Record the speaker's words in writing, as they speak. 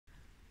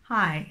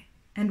Hi,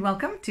 and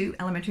welcome to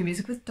Elementary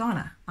Music with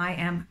Donna. I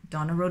am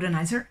Donna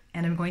Rhodenizer,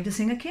 and I'm going to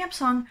sing a camp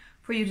song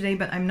for you today,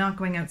 but I'm not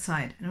going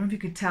outside. I don't know if you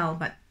could tell,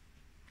 but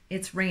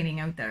it's raining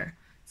out there.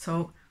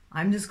 So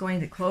I'm just going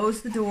to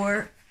close the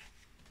door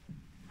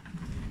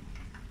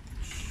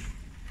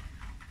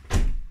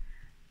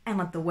and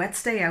let the wet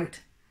stay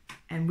out,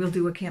 and we'll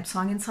do a camp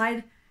song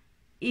inside,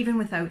 even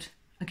without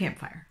a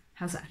campfire.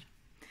 How's that?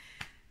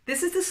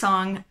 This is the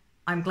song,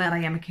 I'm Glad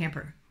I Am a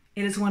Camper.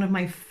 It is one of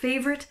my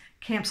favorite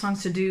camp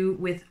songs to do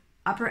with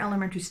upper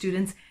elementary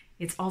students.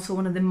 It's also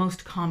one of the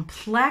most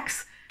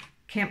complex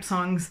camp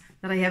songs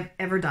that I have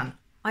ever done.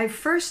 I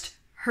first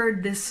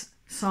heard this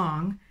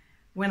song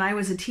when I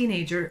was a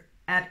teenager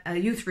at a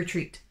youth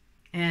retreat,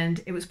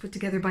 and it was put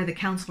together by the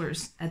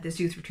counselors at this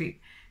youth retreat,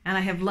 and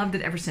I have loved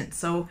it ever since.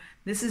 So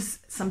this is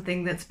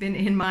something that's been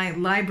in my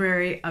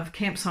library of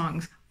camp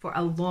songs for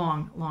a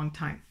long, long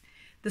time.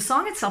 The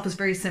song itself is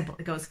very simple.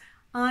 It goes,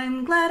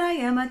 I'm glad I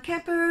am a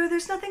camper,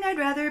 there's nothing I'd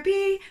rather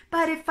be,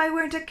 but if I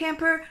weren't a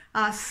camper,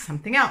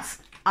 something else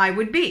I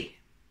would be.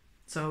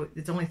 So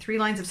it's only 3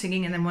 lines of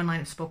singing and then 1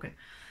 line of spoken.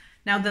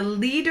 Now the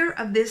leader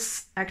of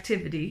this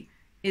activity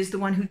is the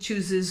one who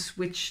chooses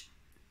which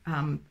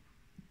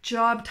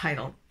job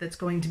title that's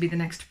going to be the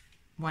next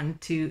one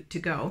to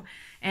go.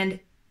 And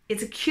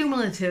it's a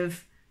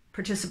cumulative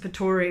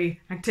participatory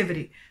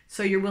activity.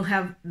 So you will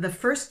have the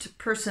first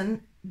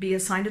person be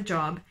assigned a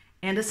job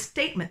and a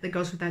statement that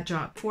goes with that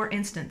job. For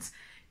instance,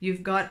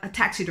 you've got a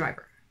taxi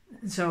driver.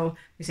 So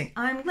you're saying,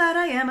 I'm glad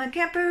I am a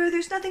camper,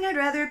 there's nothing I'd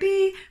rather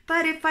be,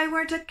 but if I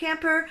weren't a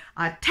camper,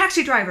 a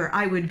taxi driver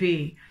I would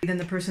be. Then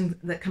the person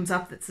that comes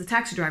up that's the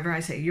taxi driver, I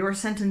say, your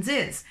sentence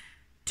is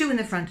 2 in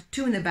the front,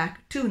 2 in the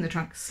back, 2 in the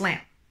trunk,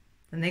 slam.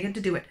 Then they get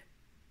to do it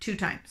 2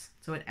 times.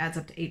 So it adds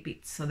up to 8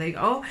 beats. So they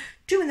go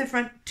 2 in the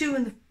front, 2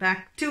 in the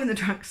back, 2 in the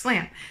trunk,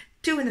 slam.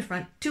 2 in the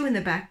front, 2 in the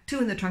back, 2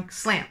 in the trunk,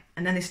 slam.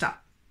 And then they stop.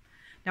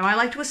 Now I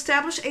like to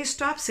establish a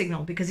stop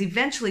signal because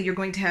eventually you're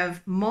going to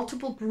have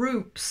multiple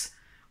groups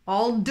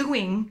all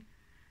doing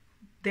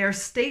their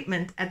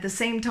statement at the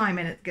same time,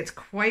 and it gets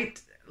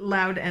quite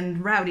loud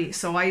and rowdy.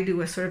 So I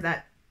do a sort of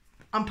that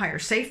umpire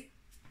safe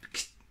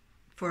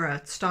for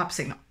a stop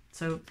signal.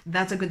 So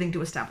that's a good thing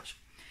to establish.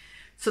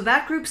 So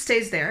that group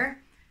stays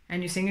there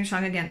and you sing your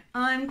song again.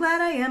 I'm glad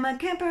I am a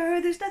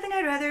camper, there's nothing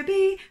I'd rather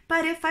be,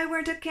 but if I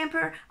weren't a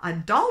camper, a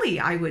dolly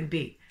I would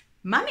be.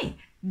 Mommy,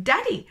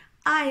 Daddy,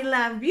 I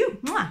love you,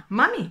 mwah.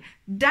 Mommy,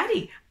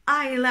 Daddy,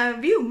 I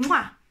love you,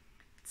 mwah.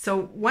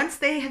 So once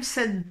they have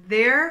said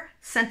their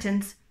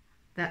sentence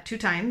that 2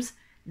 times,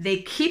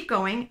 they keep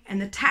going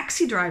and the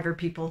taxi driver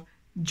people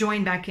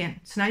join back in.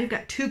 So now you've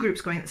got 2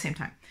 groups going at the same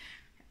time.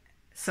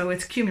 So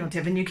it's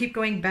cumulative and you keep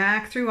going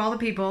back through all the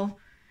people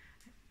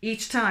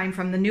each time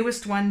from the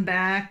newest one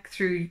back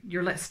through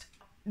your list.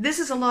 This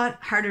is a lot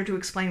harder to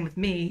explain with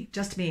me,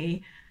 just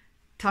me,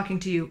 talking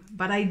to you,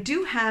 but I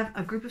do have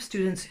a group of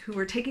students who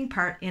are taking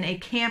part in a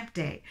camp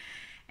day,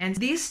 and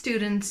these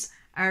students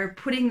are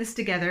putting this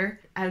together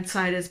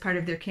outside as part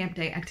of their camp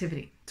day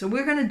activity. So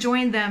we're going to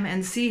join them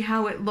and see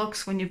how it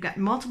looks when you've got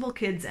multiple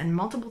kids and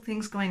multiple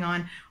things going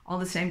on all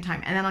the same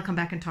time, and then I'll come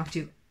back and talk to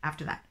you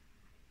after that.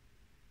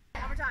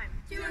 One more time.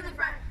 2 in the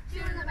front, 2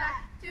 in the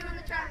back, 2 in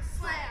the trunk,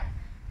 slam.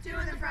 2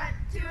 in the front,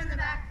 2 in the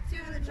back, 2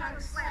 in the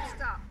trunk, slam.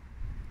 Stop.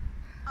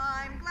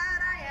 I'm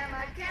glad I am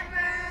a camper,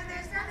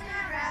 there's nothing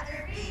I'd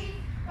rather be,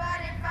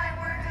 but if I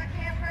weren't a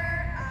camper,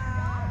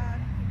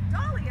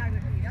 dolly I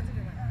would be. That's a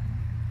good one.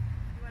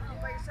 You want to do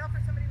it by yourself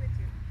or somebody with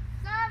you?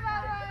 Who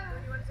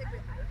do you want to take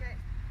with you? Okay.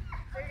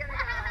 So you're going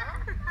to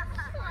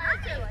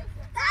go.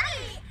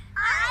 Daddy,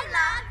 I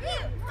love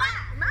you.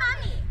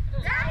 Mommy,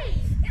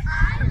 Daddy,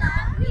 I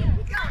love you.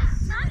 Go.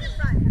 2 in the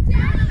front, 2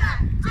 in the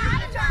back, 2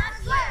 in the trunk,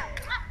 slam.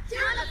 2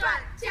 in the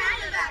front, 2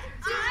 in the back,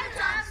 2 in the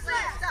trunk,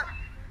 slam. Stop.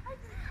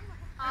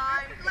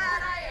 I'm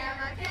glad I am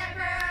a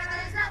camper,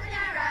 there's nothing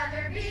I'd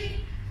rather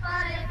be,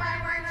 but if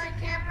I weren't a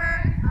camper,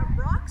 a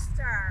rock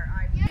star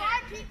I'd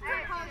be. So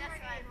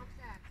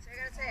I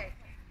gotta say,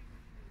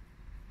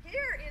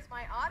 here is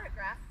my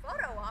autograph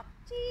photo op,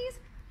 cheese.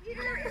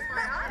 Here is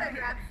my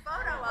autograph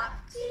photo op,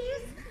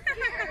 cheese.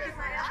 Here is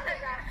my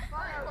autograph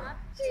photo op,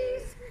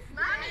 cheese.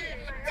 Mommy,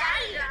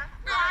 Daddy,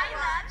 I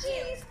love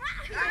cheese.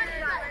 2 in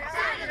the front,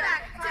 2 in the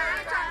back, 2 in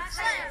the trunk,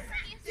 slam.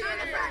 2 in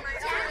the front,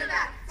 2 in the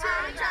back, 2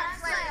 in the trunk,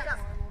 slam.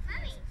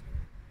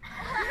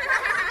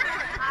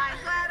 I'm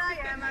glad I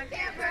am a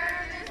camper,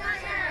 there's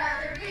nothing I'd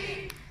rather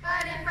be,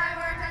 but if I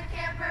weren't a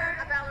camper,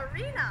 a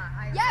ballerina.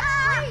 Yes,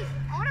 please!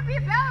 I want to be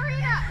a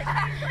ballerina!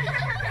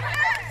 Yes!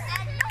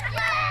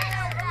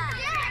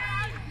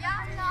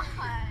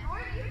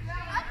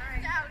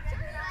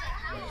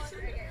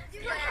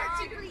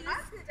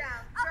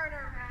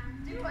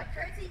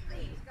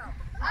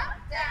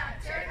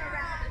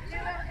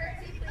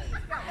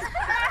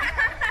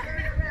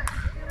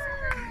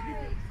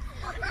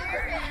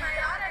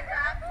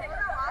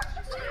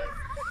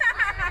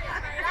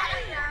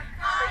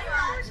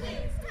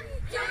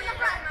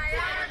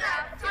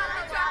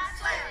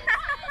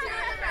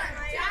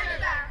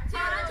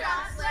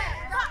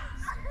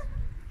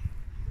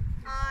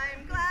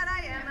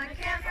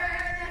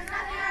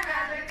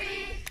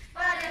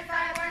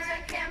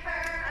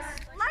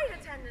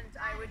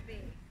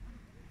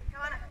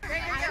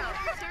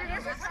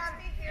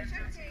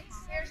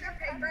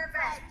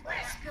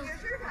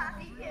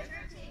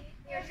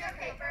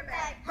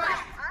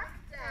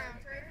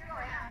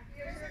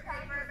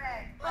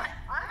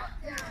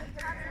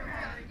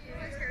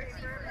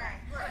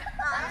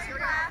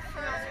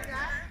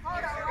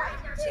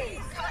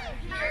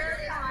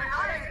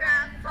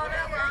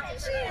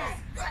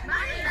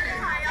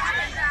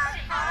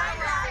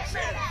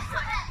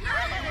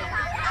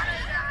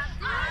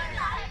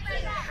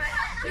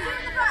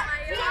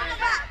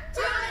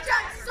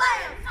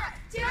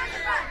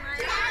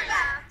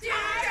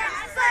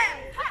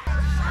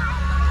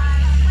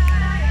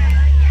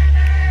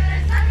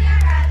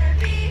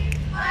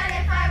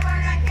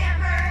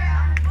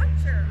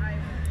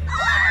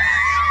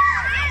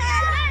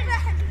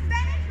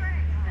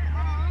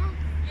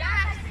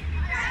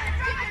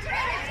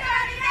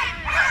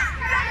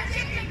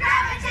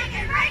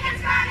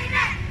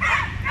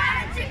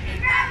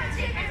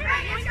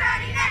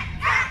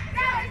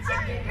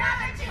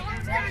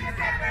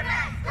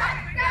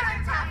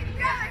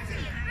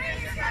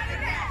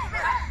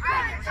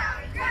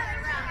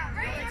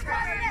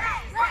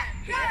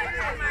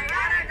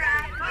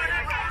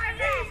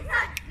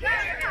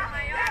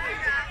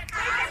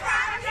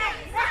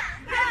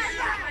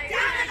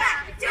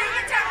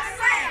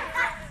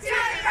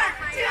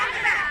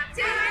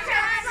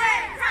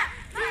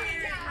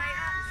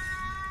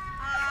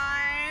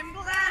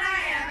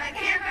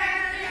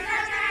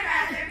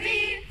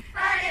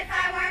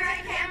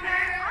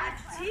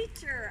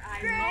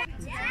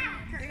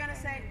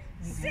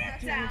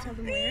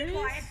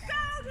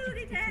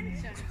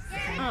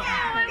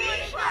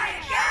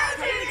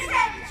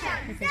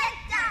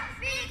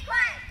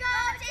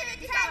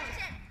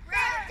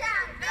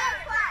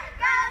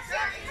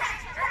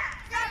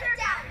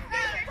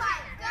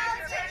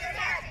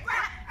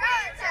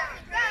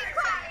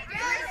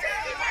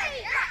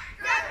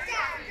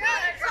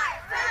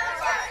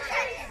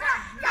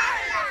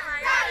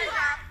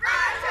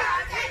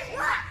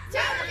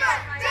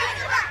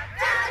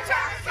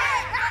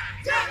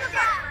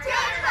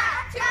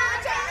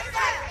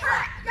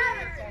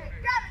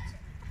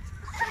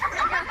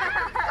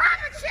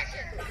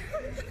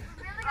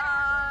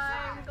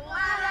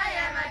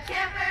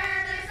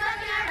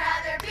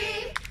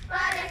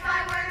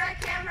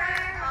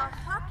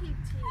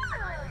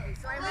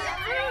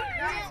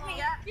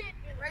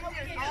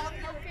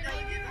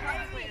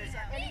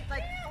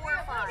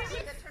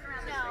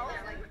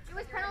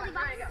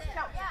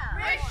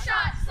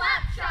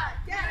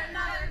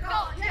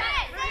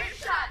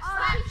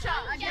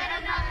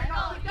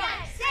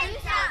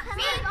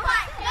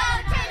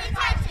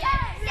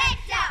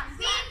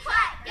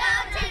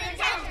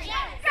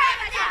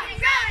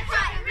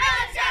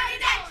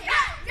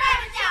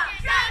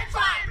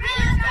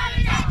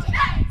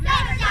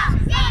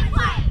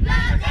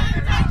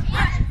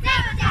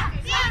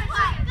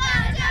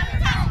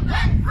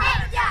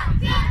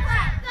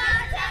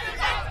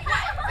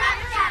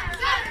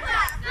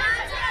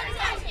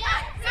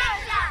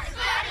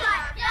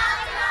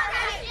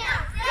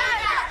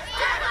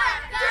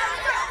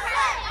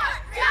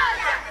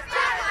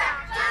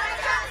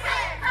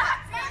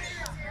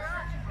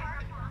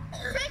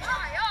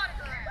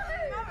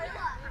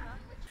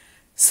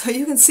 So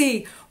you can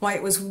see why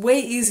it was way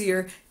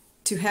easier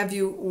to have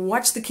you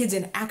watch the kids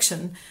in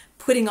action,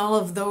 putting all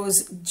of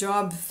those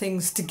job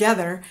things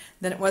together,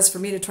 than it was for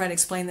me to try to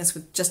explain this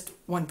with just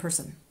one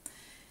person.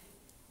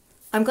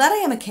 I'm Glad I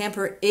Am a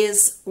Camper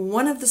is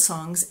one of the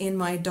songs in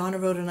my Donna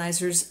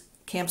Rhodenizer's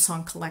camp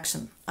song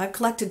collection. I've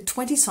collected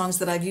 20 songs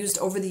that I've used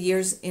over the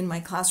years in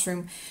my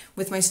classroom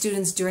with my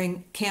students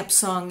during camp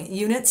song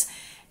units,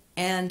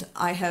 and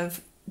I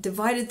have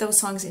divided those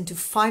songs into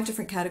 5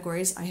 different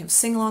categories. I have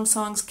sing-along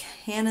songs,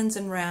 canons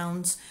and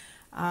rounds,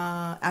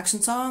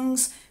 action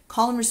songs,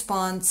 call and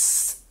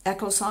response,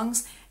 echo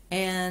songs,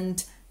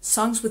 and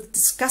songs with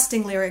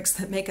disgusting lyrics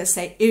that make us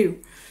say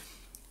ew.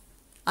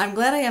 I'm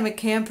Glad I Am a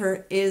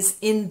Camper is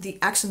in the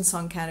action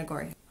song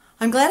category.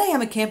 I'm Glad I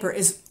Am a Camper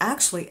is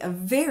actually a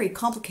very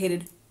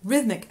complicated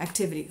rhythmic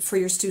activity for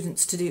your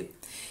students to do.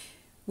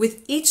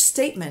 With each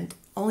statement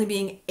only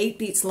being 8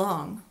 beats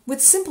long,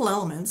 with simple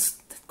elements,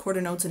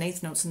 quarter notes and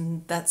eighth notes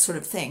and that sort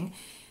of thing,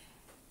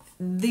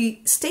 the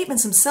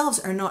statements themselves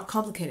are not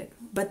complicated,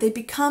 but they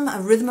become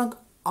a rhythmic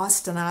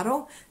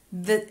ostinato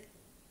that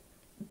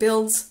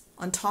builds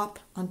on top,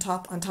 on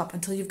top, on top,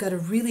 until you've got a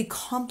really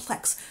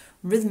complex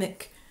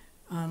rhythmic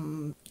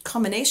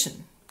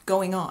combination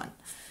going on.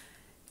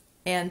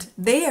 And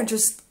they are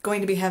just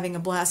going to be having a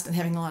blast and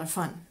having a lot of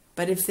fun.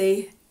 But if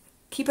they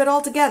keep it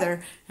all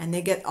together and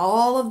they get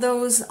all of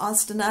those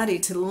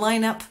ostinati to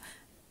line up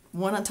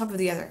one on top of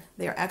the other,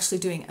 they are actually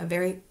doing a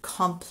very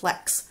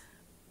complex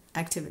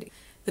activity.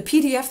 The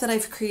PDF that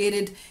I've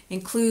created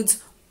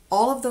includes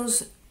all of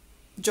those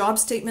job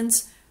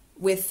statements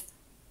with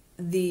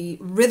the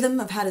rhythm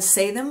of how to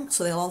say them,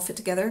 so they'll all fit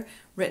together,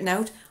 written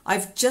out.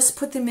 I've just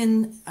put them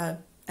in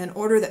an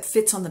order that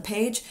fits on the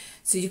page,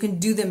 so you can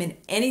do them in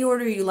any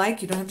order you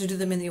like. You don't have to do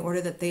them in the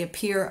order that they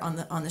appear on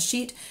the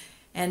sheet,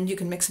 and you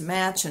can mix and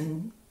match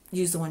and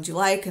use the ones you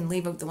like and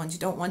leave out the ones you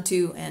don't want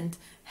to, and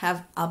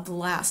have a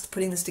blast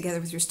putting this together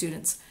with your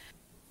students.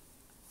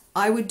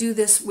 I would do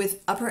this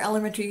with upper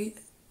elementary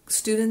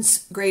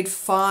students, grade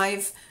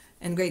 5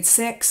 and grade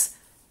 6,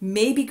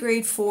 maybe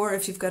grade 4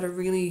 if you've got a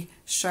really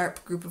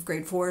sharp group of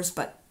grade 4s,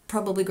 but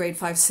probably grade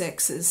 5,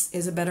 6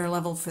 is a better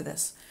level for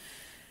this.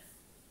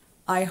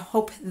 I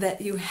hope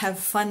that you have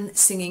fun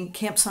singing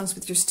camp songs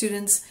with your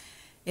students.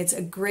 It's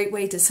a great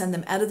way to send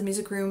them out of the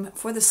music room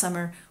for the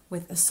summer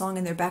with a song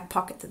in their back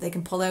pocket that they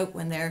can pull out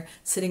when they're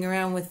sitting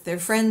around with their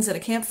friends at a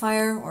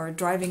campfire, or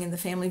driving in the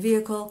family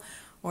vehicle,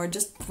 or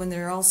just when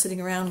they're all sitting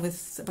around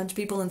with a bunch of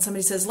people and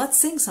somebody says, let's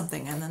sing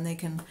something, and then they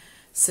can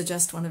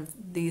suggest one of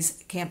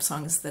these camp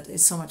songs that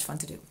is so much fun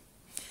to do.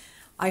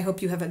 I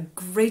hope you have a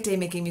great day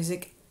making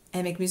music,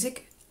 and make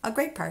music a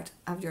great part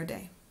of your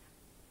day.